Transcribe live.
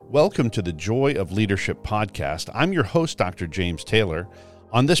Welcome to the Joy of Leadership podcast. I'm your host, Dr. James Taylor.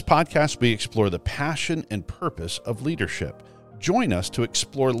 On this podcast, we explore the passion and purpose of leadership. Join us to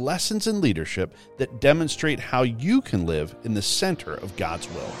explore lessons in leadership that demonstrate how you can live in the center of God's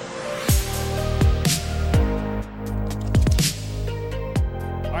will.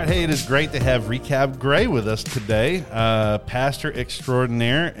 All right, hey, it is great to have Rechab Gray with us today, pastor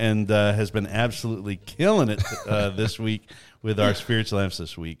extraordinaire, and has been absolutely killing it this week with our spiritual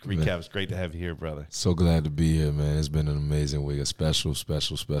emphasis week. Rechab, it's great to have you here, brother. So glad to be here, man. It's been an amazing week, a special time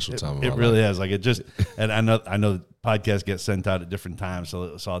of my life. It really has. Like, it just, and I know the podcast gets sent out at different times,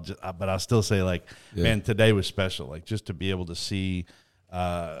 so I'll still say, like, man, today was special. Like, just to be able to see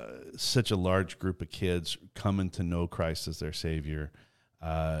such a large group of kids coming to know Christ as their Savior.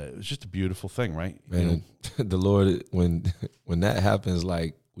 It was just a beautiful thing, right? Man, the Lord, when that happens,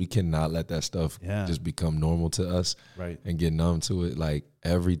 like, we cannot let that stuff just become normal to us, right? And get numb to it. Like,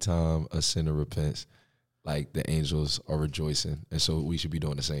 every time a sinner repents, like, the angels are rejoicing, and so we should be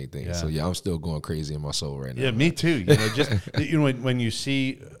doing the same thing. Yeah. So I'm still going crazy in my soul right now. Yeah, me too. You know, just when you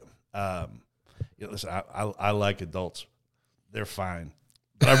see, listen, I like adults; they're fine.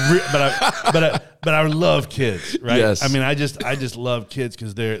 But I love kids, right? Yes. I mean, I just love kids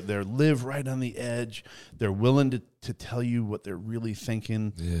because they're live right on the edge. They're willing to tell you what they're really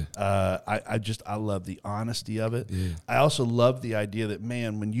thinking. Yeah. I love the honesty of it. Yeah. I also love the idea that,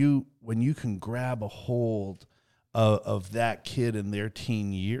 man, when you can grab a hold of that kid in their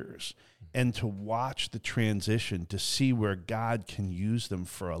teen years and to watch the transition, to see where God can use them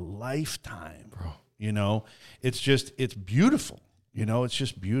for a lifetime, bro. You know, it's beautiful. You know, it's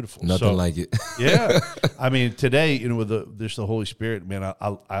just beautiful. Nothing like it. Yeah. I mean, today, with the Holy Spirit, man,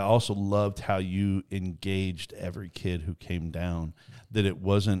 I also loved how you engaged every kid who came down, that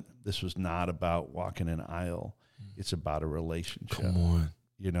this was not about walking an aisle. It's about a relationship. Come on.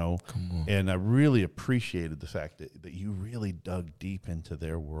 Come on. And I really appreciated the fact that you really dug deep into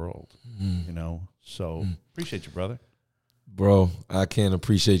their world, So appreciate you, brother. Bro, I can't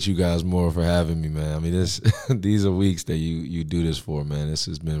appreciate you guys more for having me, man. I mean, these are weeks that you do this for, man. This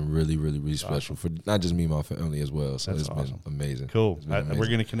has been really, really, really special for not just me, my family as well. So it's been amazing. Cool. We're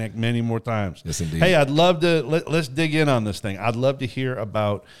going to connect many more times. Yes, indeed. Hey, I'd love to let's dig in on this thing. I'd love to hear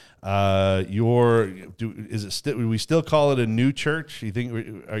about we still call it a new church?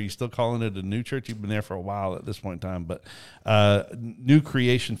 Are you still calling it a new church? You've been there for a while at this point in time, but New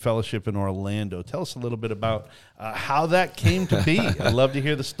Creation Fellowship in Orlando. Tell us a little bit about how that came to be. I'd love to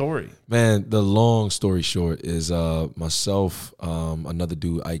hear the story. Man, the long story short is myself, another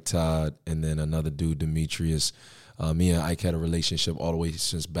dude, Ike Todd, and then another dude, Demetrius. Me and Ike had a relationship all the way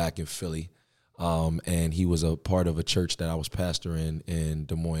since back in Philly. And he was a part of a church that I was pastoring in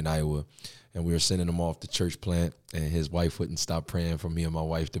Des Moines, Iowa. And we were sending him off to church plant, and his wife wouldn't stop praying for me and my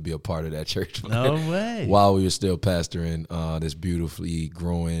wife to be a part of that church plant. No way. While we were still pastoring this beautifully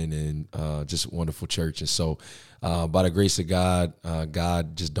growing and just wonderful church. And so by the grace of God,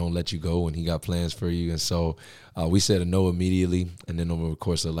 God just don't let you go, and he got plans for you. And so we said a no immediately. And then over the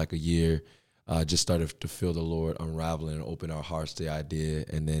course of like a year, just started to feel the Lord unraveling and open our hearts to the idea,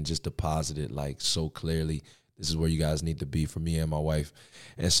 and then just deposited like so clearly, this is where you guys need to be for me and my wife.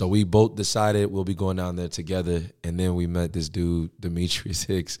 And so we both decided we'll be going down there together. And then we met this dude, Demetrius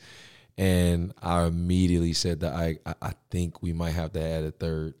Hicks, and I immediately said that I think we might have to add a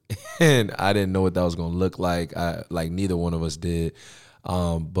third. And I didn't know what that was going to look like. Neither one of us did.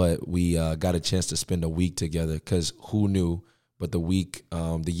 But we got a chance to spend a week together, because who knew? But the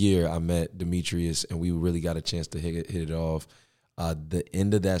year I met Demetrius, and we really got a chance to hit it off. The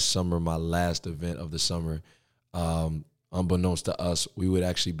end of that summer, my last event of the summer, unbeknownst to us, we would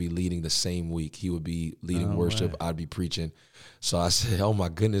actually be leading the same week. He would be leading worship. I'd be preaching. So I said, oh, my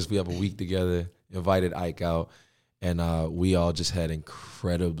goodness, we have a week together, invited Ike out, and we all just had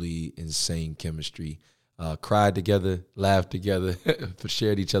incredibly insane chemistry. Cried together, laughed together,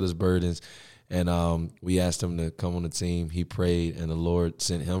 shared each other's burdens. And we asked him to come on the team. He prayed, and the Lord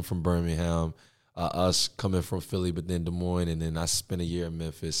sent him from Birmingham, us coming from Philly, but then Des Moines. And then I spent a year in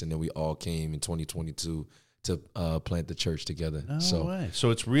Memphis, and then we all came in 2022 to plant the church together. No way. So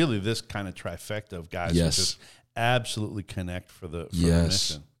it's really this kind of trifecta of guys who just absolutely connect for the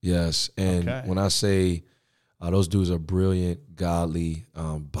mission. Yes. And when I say those dudes are brilliant, godly,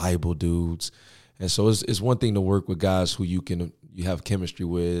 Bible dudes. And so it's one thing to work with guys who you have chemistry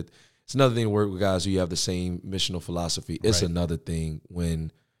with. It's another thing to work with guys who you have the same missional philosophy. It's another thing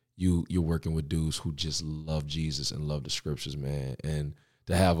when you're working with dudes who just love Jesus and love the scriptures, man. And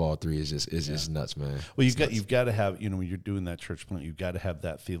to have all three is just nuts, man. Well, you've got to have, when you're doing that church plant, you've got to have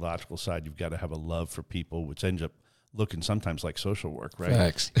that theological side. You've got to have a love for people, which ends up looking sometimes like social work, right?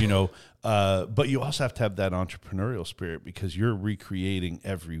 Facts. But you also have to have that entrepreneurial spirit because you're recreating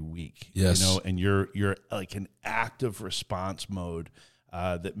every week, Yes. and you're like an active response mode.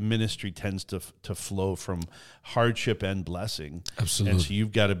 That ministry tends to flow from hardship and blessing. Absolutely. And so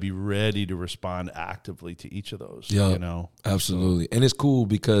you've got to be ready to respond actively to each of those. Yeah, absolutely. And it's cool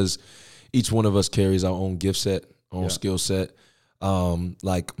because each one of us carries our own gift set, own skill set.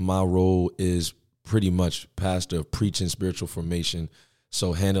 Like my role is pretty much pastor of preaching spiritual formation.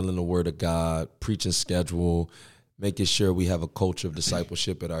 So handling the word of God, preaching schedule, making sure we have a culture of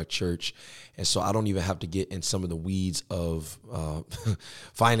discipleship at our church. And so I don't even have to get in some of the weeds of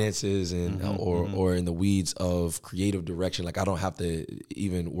finances and or in the weeds of creative direction. Like I don't have to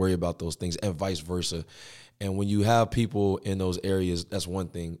even worry about those things, and vice versa. And when you have people in those areas, that's one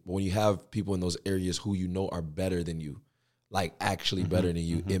thing. But when you have people in those areas who you know are better than you, like actually better than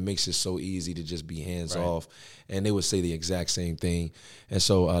you, it makes it so easy to just be hands off. And they would say the exact same thing. And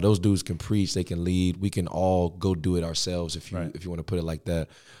so those dudes can preach, they can lead. We can all go do it ourselves if you want to put it like that.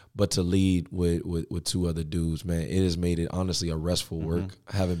 But to lead with two other dudes, man, it has made it honestly a restful work.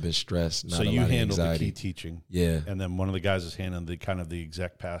 I haven't been stressed. Not so a you lot of handle anxiety. the key teaching, and then one of the guys is handling the kind of the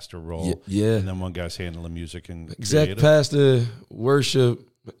exec pastor role, and then one guy's handling music and exec creative. pastor, worship.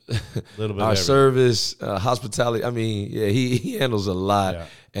 Little bit our of service, hospitality. I mean, he handles a lot,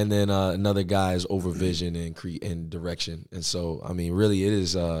 and then another guy is over vision and direction. And so, I mean, really, it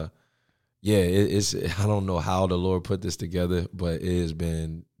is. It's. I don't know how the Lord put this together, but it has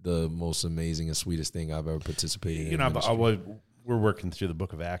been the most amazing and sweetest thing I've ever participated in. We're working through the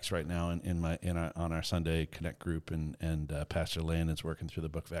Book of Acts right now on our Sunday Connect group, and Pastor Landon's working through the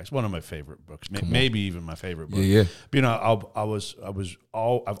Book of Acts. One of my favorite books, maybe even my favorite book. Yeah. But, I've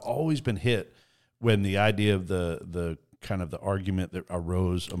always been hit when the idea of the kind of the argument that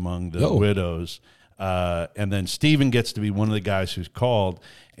arose among the widows. And then Stephen gets to be one of the guys who's called.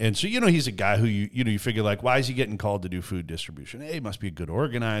 And so, he's a guy who you figure like, why is he getting called to do food distribution? Hey, he must be a good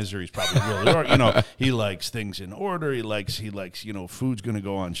organizer. He's probably really, he likes things in order. He likes, food's going to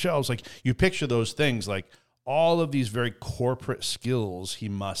go on shelves. Like you picture those things, like all of these very corporate skills he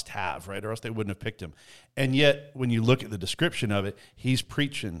must have, right? Or else they wouldn't have picked him. And yet, when you look at the description of it, he's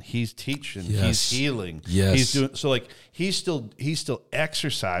preaching, he's teaching, he's healing, he's doing so. Like he's still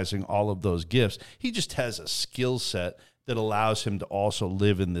exercising all of those gifts. He just has a skill set that allows him to also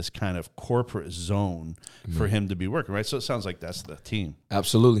live in this kind of corporate zone for him to be working, right? So it sounds like that's the team.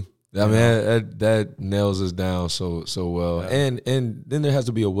 Absolutely. I mean, that nails us down so well. Yeah. And then there has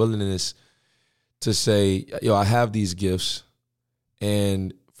to be a willingness to say, I have these gifts,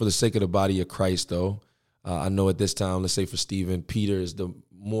 and for the sake of the body of Christ, though, I know at this time, let's say for Stephen, Peter is the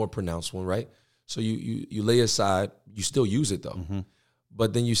more pronounced one, right? So you lay aside, you still use it, though.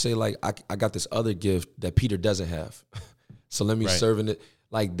 But then you say, like, I got this other gift that Peter doesn't have. So let me serve in it.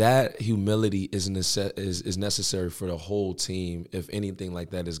 Like that humility is necessary for the whole team if anything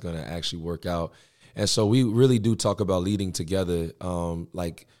like that is going to actually work out. And so we really do talk about leading together,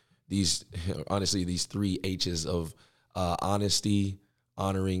 like these 3 H's of honesty,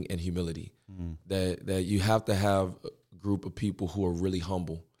 honoring, and humility. That you have to have a group of people who are really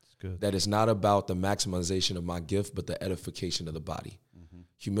humble. That it's not about the maximization of my gift, but the edification of the body.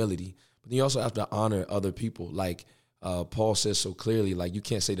 Humility. But then you also have to honor other people. Like Paul says so clearly, like you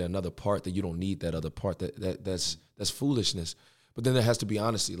can't say to another part that you don't need that other part. That's foolishness. But then there has to be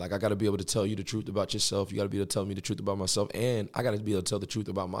honesty. Like I got to be able to tell you the truth about yourself. You got to be able to tell me the truth about myself. And I got to be able to tell the truth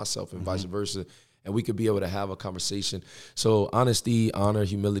about myself and vice versa. And we could be able to have a conversation. So honesty, honor,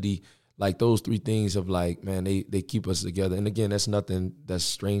 humility, like those 3 things of like, man, they keep us together. And again, that's nothing that's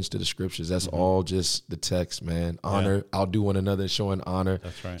strange to the scriptures. That's all just the text, man. Honor, outdo one another, showing honor.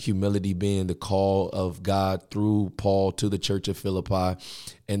 That's right. Humility being the call of God through Paul to the church of Philippi.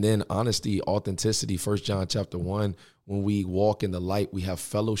 And then honesty, authenticity, 1 John chapter 1, when we walk in the light, we have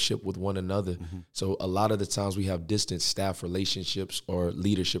fellowship with one another. So a lot of the times we have distant staff relationships or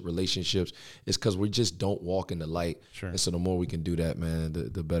leadership relationships. It's because we just don't walk in the light. And so the more we can do that, man,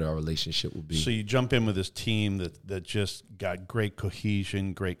 the better our relationship will be. So you jump in with this team that just got great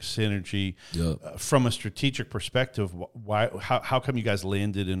cohesion, great synergy. From a strategic perspective, how come you guys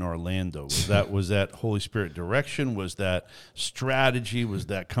landed in Orlando? Was that Holy Spirit direction? Was that strategy? Was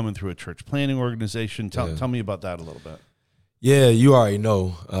that coming through a church planning organization? Tell me about that a little bit. Yeah, you already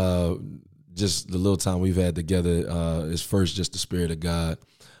know. Just the little time we've had together is first just the Spirit of God.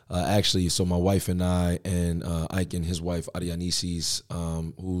 Actually, so my wife and I and Ike and his wife, Adianisis,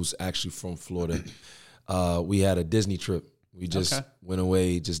 who's actually from Florida, we had a Disney trip. We just went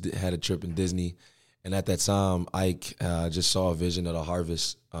away, just had a trip in Disney. And at that time, Ike just saw a vision of the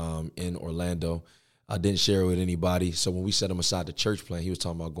harvest in Orlando. I didn't share it with anybody. So when we set him aside the church plan, he was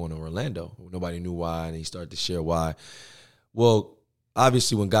talking about going to Orlando. Nobody knew why, and he started to share why. Well,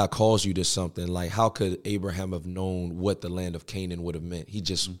 obviously, when God calls you to something, like how could Abraham have known what the land of Canaan would have meant? He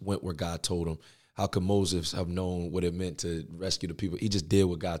just went where God told him. How could Moses have known what it meant to rescue the people? He just did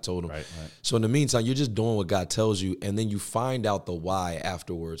what God told him. Right. So in the meantime, you're just doing what God tells you, and then you find out the why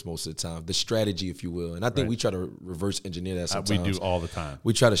afterwards most of the time, the strategy, if you will. And I think we try to reverse engineer that sometimes. We do all the time.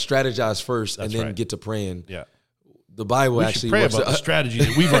 We try to strategize first and then get to praying. Yeah. The Bible we actually pray works about the strategy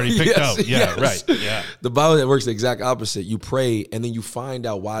that we've already picked out. Yeah, right. Yeah. The Bible that works the exact opposite. You pray and then you find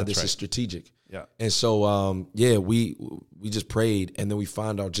out why this is strategic. Yeah. And so we just prayed, and then we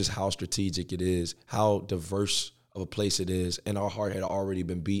found out just how strategic it is, how diverse of a place it is, and our heart had already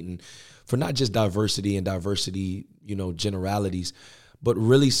been beaten for not just diversity, generalities, but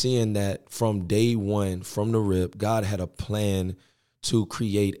really seeing that from day one, from the rip, God had a plan to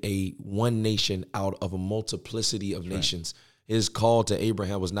create a one nation out of a multiplicity of nations. His call to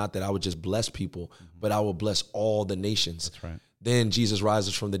Abraham was not that I would just bless people, but I will bless all the nations. That's right. Then Jesus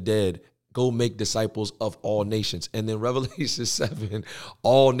rises from the dead. Go make disciples of all nations. And then Revelation 7,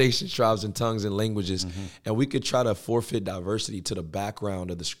 all nations, tribes, and tongues and languages. And we could try to forfeit diversity to the background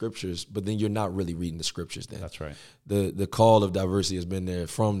of the scriptures, but then you're not really reading the scriptures then. That's right. The call of diversity has been there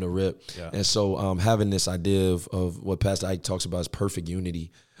from the rip. Yeah. And so having this idea of what Pastor Ike talks about is perfect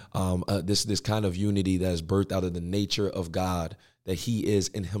unity, this kind of unity that is birthed out of the nature of God, that he is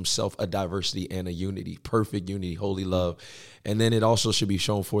in himself a diversity and a unity, perfect unity, holy love. And then it also should be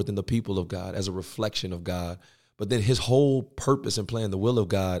shown forth in the people of God as a reflection of God. But then his whole purpose and plan, the will of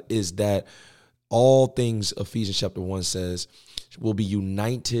God, is that all things, Ephesians chapter 1 says, will be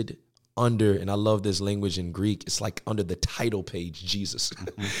united under, and I love this language in Greek, it's like under the title page, Jesus.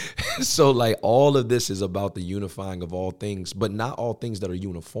 So like all of this is about the unifying of all things, but not all things that are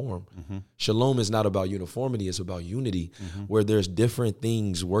uniform. Shalom is not about uniformity, it's about unity, where there's different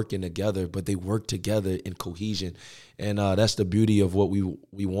things working together, but they work together in cohesion. And that's the beauty of what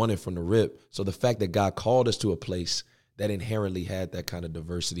we wanted from the rip. So the fact that God called us to a place that inherently had that kind of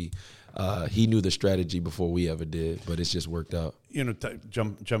diversity, he knew the strategy before we ever did, but it's just worked out.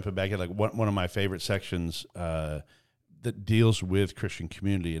 Jumping back at like one of my favorite sections that deals with Christian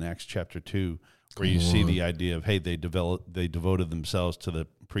community in Acts chapter 2, where you see the idea of, hey, they devoted themselves to the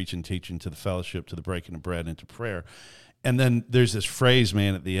preaching, teaching, to the fellowship, to the breaking of bread, and to prayer. And then there's this phrase,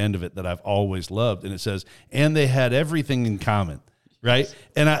 man, at the end of it that I've always loved, and it says, and they had everything in common. Right.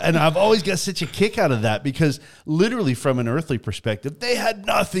 And I've always got such a kick out of that, because literally from an earthly perspective, they had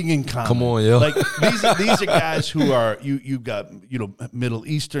nothing in common. Come on, yo. Like these are guys who are, you've got, Middle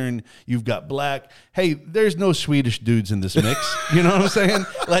Eastern, you've got black. Hey, there's no Swedish dudes in this mix. You know what I'm saying?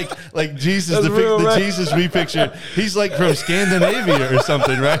 Like Jesus, the Jesus we picture, he's like from Scandinavia or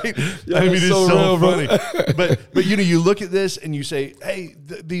something, right? Yeah, I mean, it's so real, funny. But you look at this and you say, hey,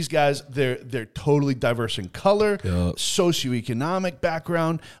 these guys, they're totally diverse in color, socioeconomic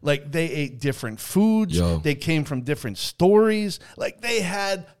background, like they ate different foods, they came from different stories, like they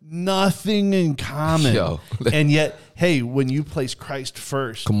had nothing in common. And yet, hey, when you place Christ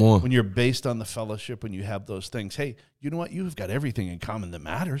first, when you're based on the fellowship, when you have those things, hey, you know what? You've got everything in common that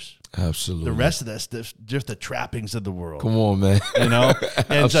matters. Absolutely. The rest of that's just the trappings of the world. Come on, man. And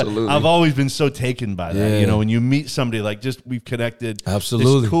Absolutely. So I've always been so taken by that. Yeah. When you meet somebody, like we've connected.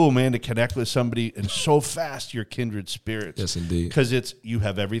 Absolutely. It's cool, man, to connect with somebody and so fast you're kindred spirits. Yes, indeed. Because you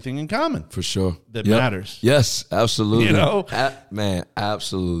have everything in common. For sure. That matters. Yes, absolutely. Man,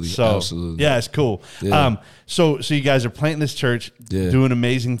 absolutely. So, absolutely. Yeah, it's cool. Yeah. So you guys are planting this church, doing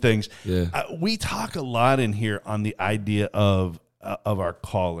amazing things. Yeah. We talk a lot in here on the idea of our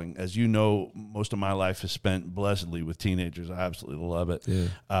calling. As you know, most of my life is spent blessedly with teenagers. I absolutely love it.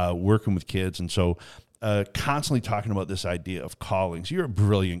 Yeah. Working with kids. And so constantly talking about this idea of callings. You're a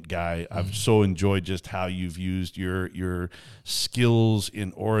brilliant guy. I've so enjoyed just how you've used your skills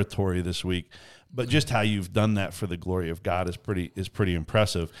in oratory this week. But just how you've done that for the glory of God is pretty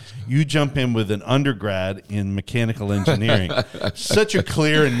impressive. You jump in with an undergrad in mechanical engineering. Such a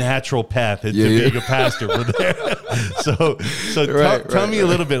clear and natural path into being a pastor. So tell me a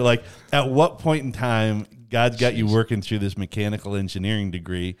little bit, like, at what point in time God's got you working through this mechanical engineering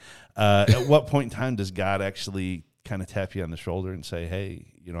degree? At what point in time does God actually kind of tap you on the shoulder and say, hey,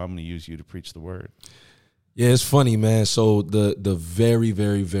 I'm going to use you to preach the word? Yeah, it's funny, man. So the very,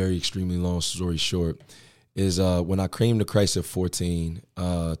 very, very extremely long story short is when I came to Christ at 14,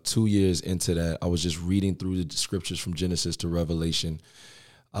 2 years into that, I was just reading through the scriptures from Genesis to Revelation.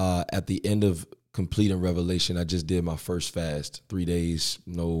 At the end of completing Revelation, I just did my first fast, 3 days,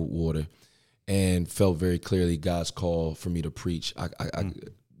 no water, and felt very clearly God's call for me to preach.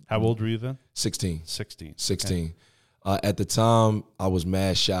 How old were you then? 16. 16. 16. Okay. At the time, I was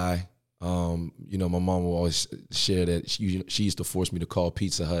mad shy. You know, my mom will always share that she used to force me to call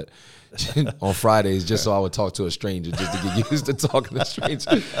Pizza Hut on Fridays just so I would talk to a stranger, just to get used to talking to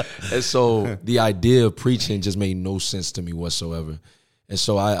strangers. And so the idea of preaching just made no sense to me whatsoever. And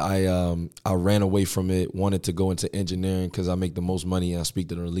so I ran away from it, wanted to go into engineering because I make the most money and I speak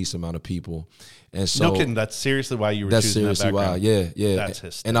to the least amount of people. And so no kidding, that's seriously why you were choosing that background? That's seriously why, yeah. That's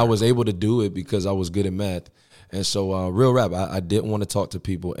hysterical. And I was able to do it because I was good at math. And so real rap, I didn't want to talk to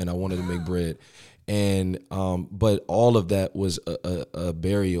people and I wanted to make bread. And but all of that was a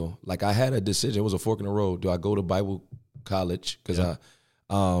burial. Like I had a decision. It was a fork in the road. Do I go to Bible college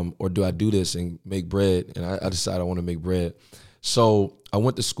or do I do this and make bread? And I decided I want to make bread. So I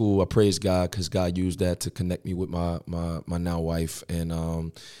went to school. I praised God because God used that to connect me with my now wife.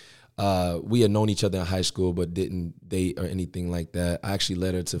 And we had known each other in high school, but didn't date or anything like that. I actually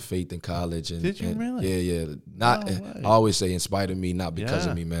led her to faith in college. And, did you really? Yeah. I always say in spite of me, not because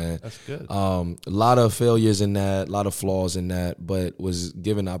of me, man. That's good. A lot of failures in that, a lot of flaws in that, but was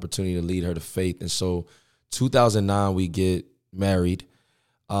given the opportunity to lead her to faith. And so 2009, we get married.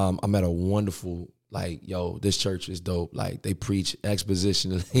 I met a wonderful, like, yo, this church is dope. Like, they preach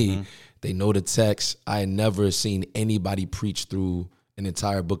expositionally. Mm-hmm. They know the text. I had never seen anybody preach through an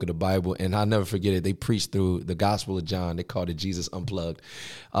entire book of the Bible, and I'll never forget it. They preached through the Gospel of John. They called it Jesus Unplugged.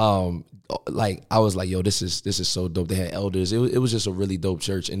 Like, I was like, yo, this is so dope. They had elders. It was just a really dope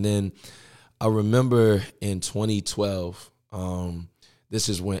church. And then I remember in 2012, this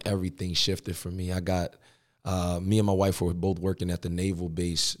is when everything shifted for me. I got me and my wife were both working at the naval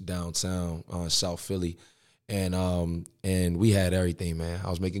base downtown, South Philly. And we had everything, man. I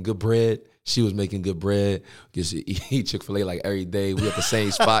was making good bread. She was making good bread. Just eat Chick-fil-A like every day. We at the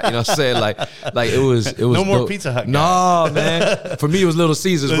same spot. You know what I'm saying? Like it was no more Pizza Hut. No, man. For me, it was Little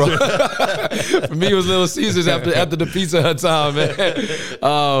Caesars, bro. For me, it was Little Caesars after the Pizza Hut time,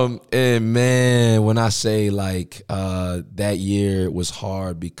 man. And man, when I say like that year was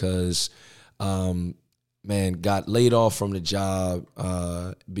hard because man, got laid off from the job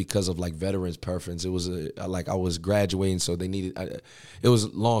because of like veterans preference. It was like I was graduating, so they needed. It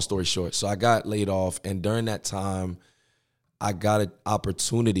was long story short. So I got laid off, and during that time, I got an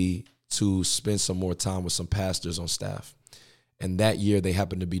opportunity to spend some more time with some pastors on staff. And that year, they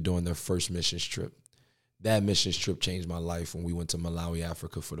happened to be doing their first missions trip. That missions trip changed my life when we went to Malawi,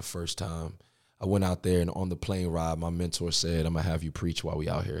 Africa for the first time. I went out there, and on the plane ride, my mentor said, I'm going to have you preach while we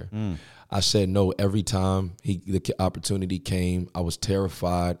out here. I said no every time the opportunity came. I was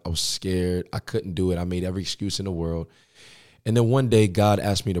terrified. I was scared. I couldn't do it. I made every excuse in the world. And then one day, God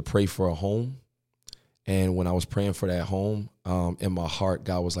asked me to pray for a home. And when I was praying for that home, in my heart,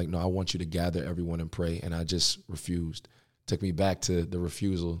 God was like, no, I want you to gather everyone and pray. And I just refused. Took me back to the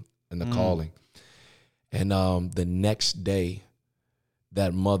refusal and the calling. And the next day,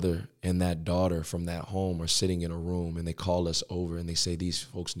 that mother and that daughter from that home are sitting in a room, and they call us over and they say, these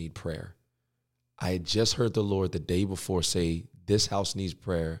folks need prayer. I had just heard the Lord the day before say, this house needs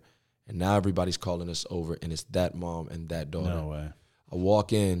prayer. And now everybody's calling us over, and it's that mom and that daughter. No way. I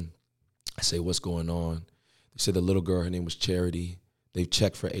walk in. I say, what's going on? They said the little girl, her name was Charity. They've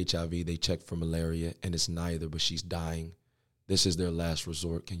checked for HIV. They checked for malaria, and it's neither, but she's dying. This is their last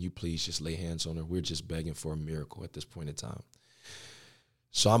resort. Can you please just lay hands on her? We're just begging for a miracle at this point in time.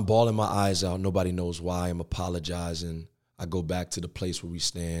 So I'm bawling my eyes out. Nobody knows why. I'm apologizing. I go back to the place where we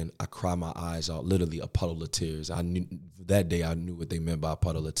stand. I cry my eyes out, literally a puddle of tears. I knew that day I knew what they meant by a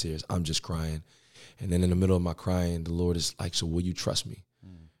puddle of tears. I'm just crying. And then in the middle of my crying, the Lord is like, so will you trust me?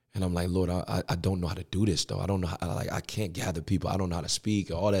 And I'm like, Lord, I don't know how to do this, though. I don't know how, I can't gather people. I don't know how to speak,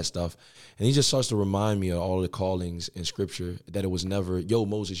 all that stuff. And he just starts to remind me of all the callings in Scripture, that it was never, yo,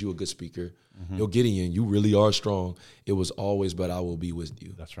 Moses, you a good speaker. Yo, Gideon, you really are strong. It was always, but I will be with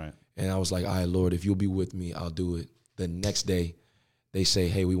you. That's right. And I was like, all right, Lord, if you'll be with me, I'll do it. The next day, they say,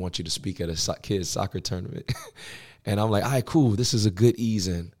 hey, we want you to speak at a kids' soccer tournament. And I'm like, all right, cool. This is a good ease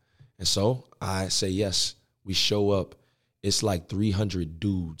in. And so I say, yes, we show up. It's like 300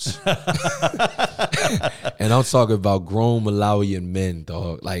 dudes. And I'm talking about grown Malawian men,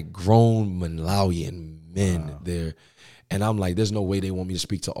 dog. Like grown Malawian men there. And I'm like, there's no way they want me to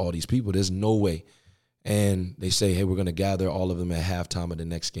speak to all these people. There's no way. And they say, hey, we're going to gather all of them at halftime of the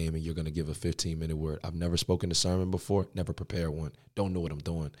next game, and you're going to give a 15-minute word. I've never spoken a sermon before, never prepared one. Don't know what I'm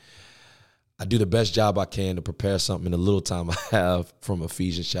doing. I do the best job I can to prepare something in the little time I have from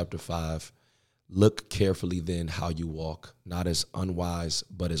Ephesians chapter 5. Look carefully then how you walk, not as unwise,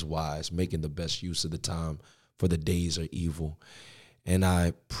 but as wise, making the best use of the time, for the days are evil. And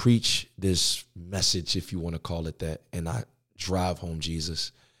I preach this message, if you want to call it that, and I drive home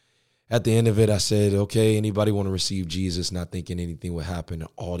Jesus. at the end of it, I said, okay, anybody want to receive Jesus, not thinking anything would happen. And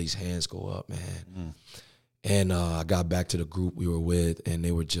all these hands go up, man. And I got back to the group we were with, and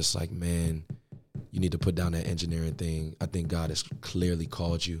they were just like, man, you need to put down that engineering thing. I think God has clearly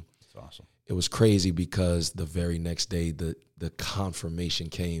called you. That's awesome. It was crazy because the very next day, the confirmation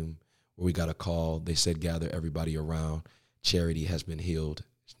came where we got a call. They said, gather everybody around. Charity has been healed.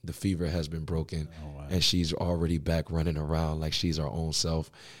 The fever has been broken. Oh, wow. And she's already back running around like she's our own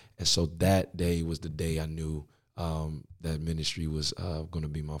self. And so that day was the day I knew that ministry was going to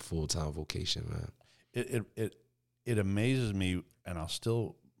be my full-time vocation, man. It amazes me, and I'll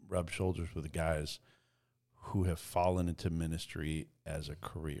still rub shoulders with the guys who have fallen into ministry as a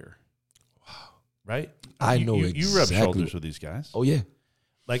career. Wow. Right? I know exactly. You rub shoulders with these guys. Oh, yeah.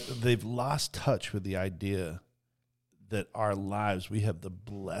 Like, they've lost touch with the idea that our lives, we have the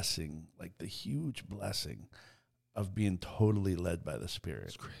blessing, like the huge blessing of being totally led by the Spirit.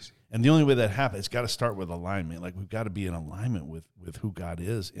 It's crazy. And the only way that happens, it's got to start with alignment. Like, we've got to be in alignment with who God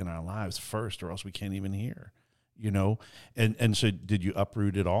is in our lives first, or else we can't even hear, you know? And so did you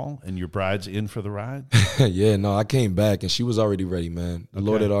uproot it all, and your bride's in for the ride? Yeah, no, I came back, and she was already ready, man. The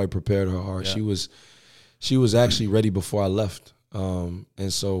Lord had already prepared her heart. Yeah. She was actually ready before I left. And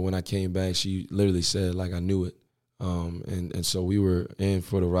so when I came back, she literally said, like, I knew it. And so we were in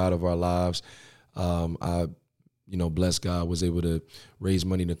for the ride of our lives. I, bless God, was able to raise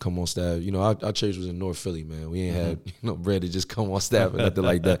money to come on staff. You know, our church was in North Philly, man. We ain't had bread to just come on staff or nothing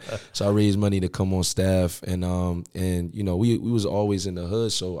like that. So I raised money to come on staff, and we was always in the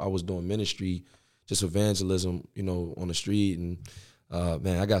hood. So I was doing ministry, just evangelism, on the street, and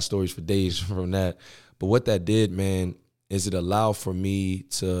man, I got stories for days from that. But what that did, man, is it allowed for me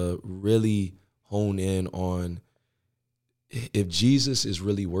to really hone in on, if Jesus is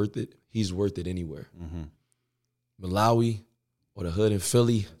really worth it, he's worth it anywhere. Mm-hmm. Malawi or the hood in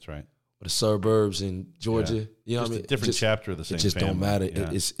Philly. That's right. Or the suburbs in Georgia. Yeah. You know just what I mean? A different chapter of the same It just family. don't matter. Yeah.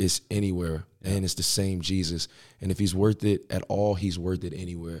 It's anywhere. Yeah. And it's the same Jesus. And if he's worth it at all, he's worth it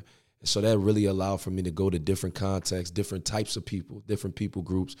anywhere. And so that really allowed for me to go to different contexts, different types of people, different people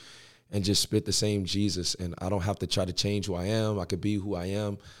groups, and just spit the same Jesus. And I don't have to try to change who I am. I could be who I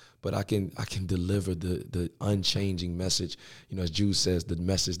am. But I can deliver the unchanging message, as Jude says, the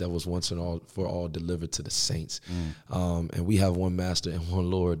message that was once and all for all delivered to the saints. And we have one master and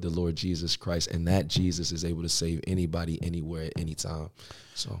one Lord, the Lord Jesus Christ, and that Jesus is able to save anybody, anywhere, at any time.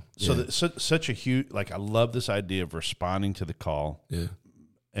 So such a huge, like, I love this idea of responding to the call,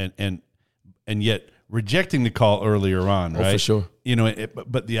 and yet rejecting the call earlier on, right? Oh, for sure.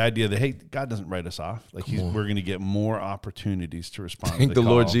 But the idea that, hey, God doesn't write us off. Like, we're going to get more opportunities to respond. Thank to the the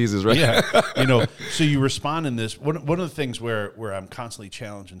call. Lord Jesus, right? Yeah. So you respond in this. One of the things where I'm constantly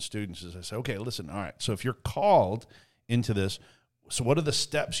challenging students is I say, okay, listen, all right, so if you're called into this, so what are the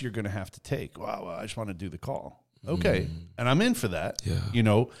steps you're going to have to take? Well, I just want to do the call. Okay. And I'm in for that,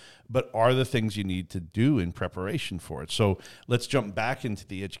 but are the things you need to do in preparation for it? So let's jump back into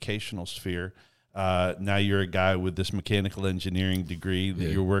the educational sphere. Now you're a guy with this mechanical engineering degree that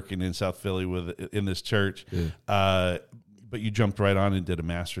you're working in South Philly with in this church. Yeah. But you jumped right on and did a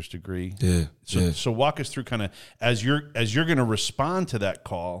master's degree. Yeah. So walk us through kind of as you're going to respond to that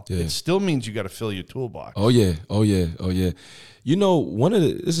call. Yeah. It still means you got to fill your toolbox. Oh yeah.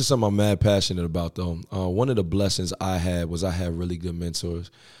 This is something I'm mad passionate about though. One of the blessings I had was I had really good mentors.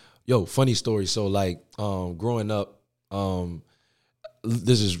 Funny story. So like growing up,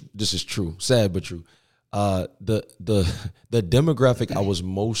 this is true, sad but true. The demographic I was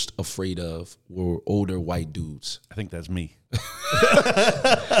most afraid of were older white dudes. I think that's me.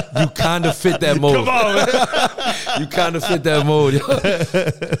 You kind of fit that mold. Come on, man. You kind of fit that mold.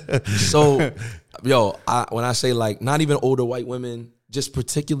 So, when I say like not even older white women, just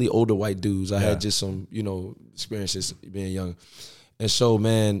particularly older white dudes, I had just some experiences being young, and so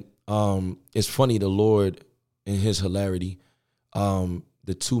man, it's funny, the Lord in His hilarity.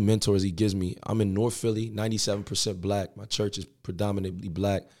 The two mentors he gives me, I'm in North Philly, 97% black. My church is predominantly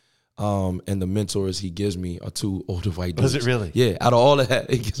black. And the mentors he gives me are two older white dudes. Was it really? Yeah. Out of all of that,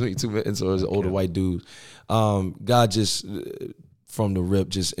 he gives me two mentors, older white dudes. God just, from the rip,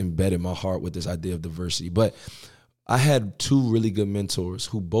 just embedded my heart with this idea of diversity. But I had two really good mentors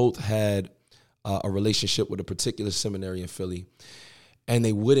who both had a relationship with a particular seminary in Philly, and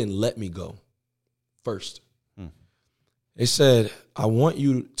they wouldn't let me go first. They said, I want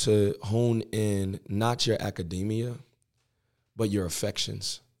you to hone in not your academia, but your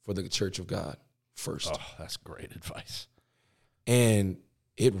affections for the Church of God first. Oh, that's great advice. And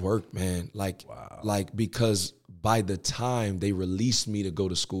it worked, man. Like because by the time they released me to go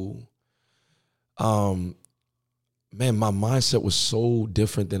to school, man, my mindset was so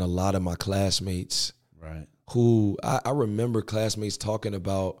different than a lot of my classmates. Right. Who I remember classmates talking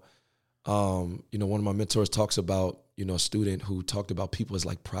about, one of my mentors talks about, a student who talked about people as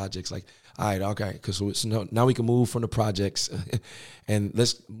like projects, like, all right, okay, because now we can move from the projects and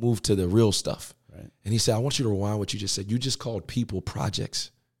let's move to the real stuff. Right. And he said, I want you to rewind what you just said. You just called people projects.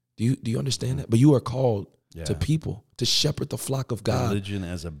 Do you understand that? But you are called to people, to shepherd the flock of God. Religion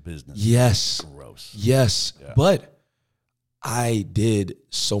as a business. Yes. Gross. Yes. Yeah. But I did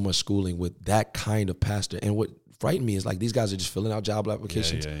so much schooling with that kind of pastor. And what frightened me is like these guys are just filling out job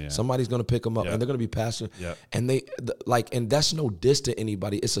applications. Somebody's going to pick them up and they're going to be pastor. Yeah. And and that's no diss to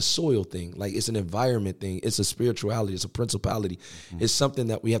anybody. It's a soil thing. Like it's an environment thing. It's a spirituality. It's a principality. Mm-hmm. It's something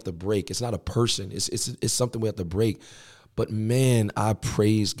that we have to break. It's not a person. It's something we have to break. But man, I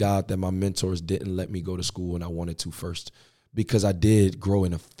praise God that my mentors didn't let me go to school when I wanted to first, because I did grow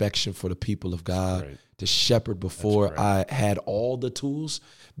an affection for the people of God, to shepherd before I had all the tools,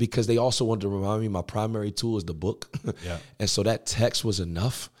 because they also wanted to remind me my primary tool is the book. And so that text was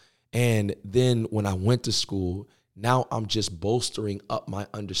enough. And then when I went to school, now I'm just bolstering up my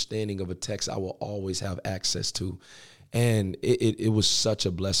understanding of a text I will always have access to. And it was such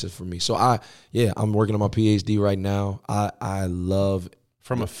a blessing for me. So I'm working on my PhD right now. I love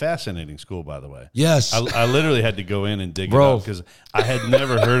From a fascinating school, by the way. Yes. I literally had to go in and dig it up because I had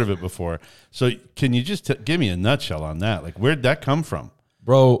never heard of it before. So can you just give me a nutshell on that? Like, where'd that come from?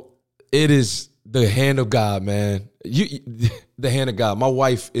 Bro, it is the hand of God, man. The hand of God. My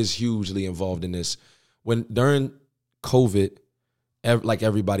wife is hugely involved in this. During COVID, like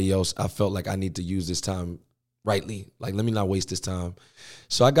everybody else, I felt like I need to use this time rightly. Like, let me not waste this time.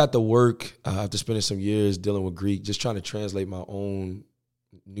 So I got to work after spending some years dealing with Greek, just trying to translate my own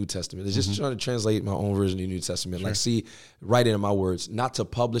New Testament. It's just trying to translate my own version of the New Testament. Like, write it in my words, not to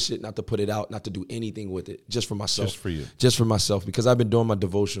publish it, not to put it out, not to do anything with it, just for myself. Just for you. Just for myself, because I've been doing my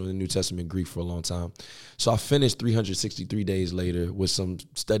devotional in the New Testament Greek for a long time. So I finished 363 days later with some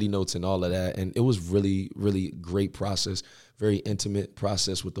study notes and all of that. And it was really, really great process, very intimate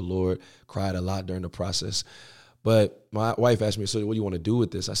process with the Lord. Cried a lot during the process. But my wife asked me, so what do you want to do with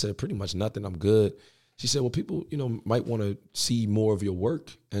this? I said, pretty much nothing. I'm good. She said, well, people, might want to see more of your work.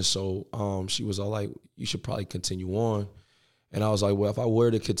 And so she was all like, you should probably continue on. And I was like, well, if I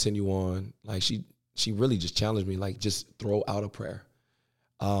were to continue on, like she really just challenged me, like, just throw out a prayer.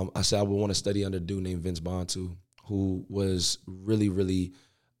 I said I would want to study under a dude named Vince Bantu, who was really, really,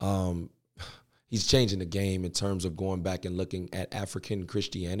 he's changing the game in terms of going back and looking at African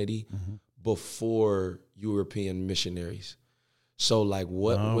Christianity before European missionaries. So, like,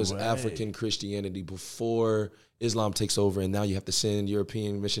 what was African Christianity before Islam takes over, and now you have to send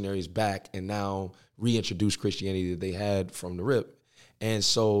European missionaries back and now reintroduce Christianity that they had from the rip. And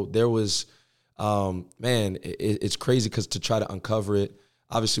so there was, it's crazy because to try to uncover it,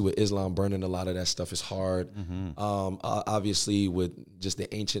 obviously with Islam burning a lot of that stuff is hard. Obviously with just the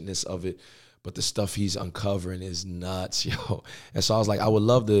ancientness of it, but the stuff he's uncovering is nuts, yo. And so I was like, I would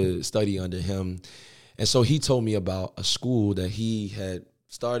love to study under him. And so he told me about a school that he had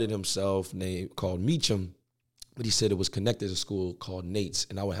started himself called Meacham, but he said it was connected to a school called Nate's,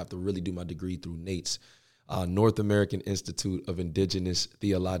 and I would have to really do my degree through Nate's, North American Institute of Indigenous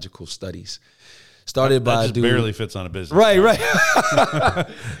Theological Studies. Started by a dude, barely fits on a business. Right.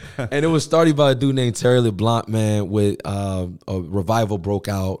 And it was started by a dude named Terry LeBlanc, man, with a revival broke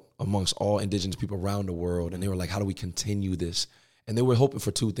out amongst all indigenous people around the world. And they were like, how do we continue this? And they were hoping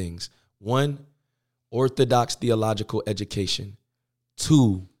for two things. One, orthodox theological education.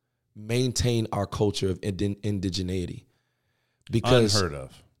 Two, maintain our culture of indigeneity. Because unheard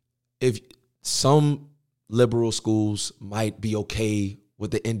of. If some liberal schools might be okay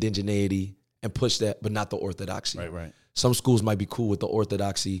with the indigeneity and push that, but not the orthodoxy. Right. Some schools might be cool with the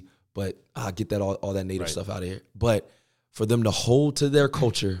orthodoxy, but get that all that native stuff out of here. But for them to hold to their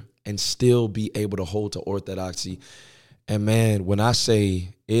culture and still be able to hold to orthodoxy, and man, when I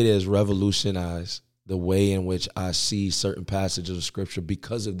say it has revolutionized the way in which I see certain passages of scripture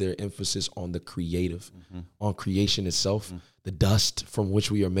because of their emphasis on the creative, on creation itself, the dust from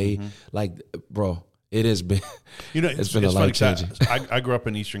which we are made. Like, bro, it has been, it's been a life changing. I grew up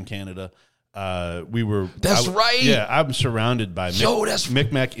in Eastern Canada. That's right. Yeah, I'm surrounded by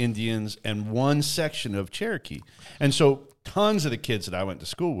Micmac Indians and one section of Cherokee. And so tons of the kids that I went to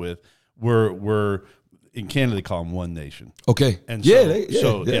school with were in Canada, they call them One Nation. Okay. And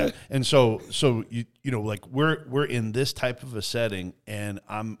And so you know, like we're in this type of a setting, and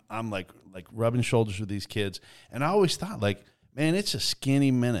I'm like rubbing shoulders with these kids, and I always thought, like, man, it's a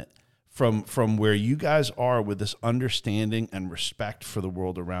skinny minute from where you guys are with this understanding and respect for the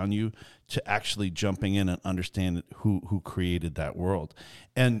world around you to actually jumping in and understand who created that world.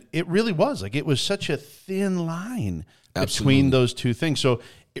 And it really was like, it was such a thin line between those two things. So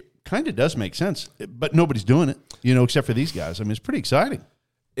it kind of does make sense, but nobody's doing it, except for these guys. I mean, it's pretty exciting.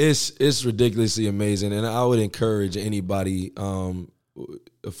 It's ridiculously amazing. And I would encourage anybody,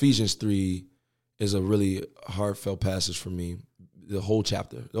 Ephesians 3 is a really heartfelt passage for me. The whole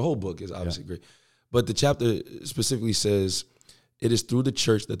chapter, the whole book is obviously great. But the chapter specifically says, it is through the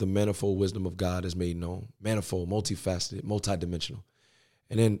church that the manifold wisdom of God is made known. Manifold, multifaceted, multidimensional.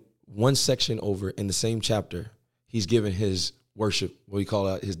 And then one section over in the same chapter, he's given his worship, what we call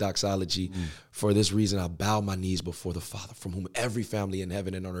his doxology. For this reason, I bow my knees before the Father, from whom every family in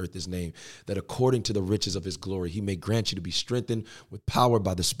heaven and on earth is named, that according to the riches of his glory, he may grant you to be strengthened with power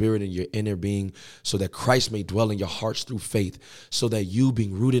by the Spirit in your inner being, so that Christ may dwell in your hearts through faith, so that you,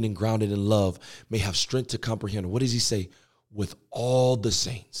 being rooted and grounded in love, may have strength to comprehend. What does he say? With all the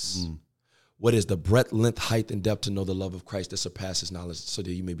saints. What is the breadth, length, height, and depth to know the love of Christ that surpasses knowledge, so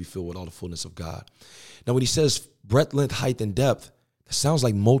that you may be filled with all the fullness of God. Now, when he says breadth, length, height, and depth, that sounds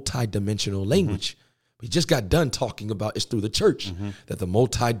like multi-dimensional language. We just got done talking about it's through the church that the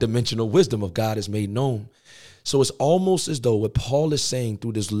multi-dimensional wisdom of God is made known. So it's almost as though what Paul is saying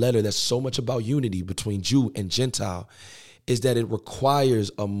through this letter that's so much about unity between Jew and Gentile is that it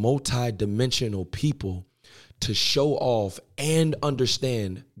requires a multi-dimensional people to show off and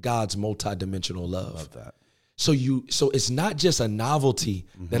understand God's multidimensional love. Love that. So it's not just a novelty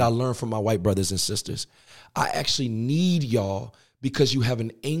that I learned from my white brothers and sisters. I actually need y'all because you have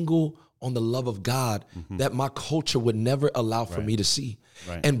an angle on the love of God that my culture would never allow for me to see,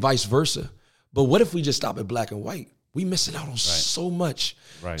 and vice versa. But what if we just stop at black and white? We missing out on so much.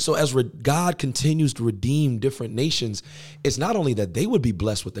 So as God continues to redeem different nations, it's not only that they would be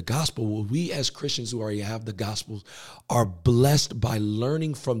blessed with the gospel, we as Christians who already have the gospel are blessed by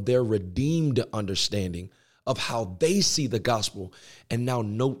learning from their redeemed understanding of how they see the gospel. And now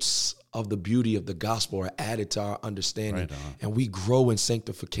notes of the beauty of the gospel are added to our understanding. And we grow in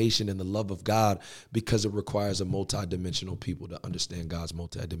sanctification and the love of God because it requires a multidimensional people to understand God's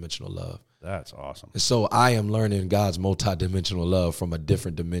multidimensional love. That's awesome. And so I am learning God's multidimensional love from a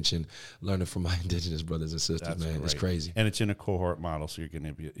different dimension, learning from my indigenous brothers and sisters. That's man, great. It's crazy. And it's in a cohort model, so you're going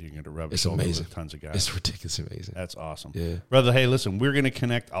to rub it over with tons of guys. It's ridiculous, amazing. That's awesome. Yeah, brother. Hey, listen, we're going to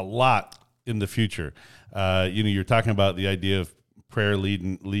connect a lot in the future. You're talking about the idea of prayer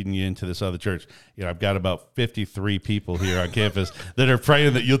leading you into this other church. I've got about 53 people here on campus that are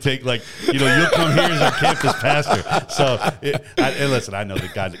praying that you'll take, you'll come here as our campus pastor. So, and listen, I know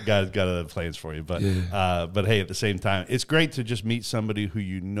that God's got other plans for you, but hey, at the same time, it's great to just meet somebody who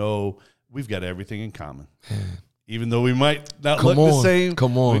we've got everything in common. Even though we might not look the same,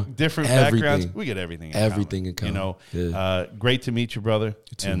 different backgrounds, we get everything in common. Great to meet you, brother,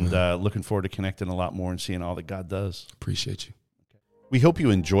 and looking forward to connecting a lot more and seeing all that God does. Appreciate you. We hope you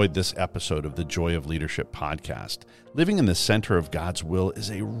enjoyed this episode of the Joy of Leadership podcast. Living in the center of God's will is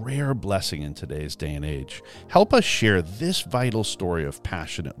a rare blessing in today's day and age. Help us share this vital story of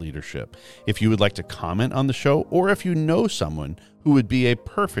passionate leadership. If you would like to comment on the show, or if you know someone who would be a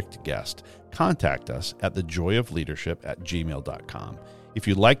perfect guest, contact us at thejoyofleadership@gmail.com. If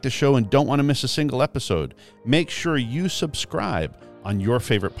you like the show and don't want to miss a single episode, make sure you subscribe on your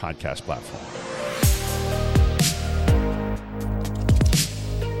favorite podcast platform.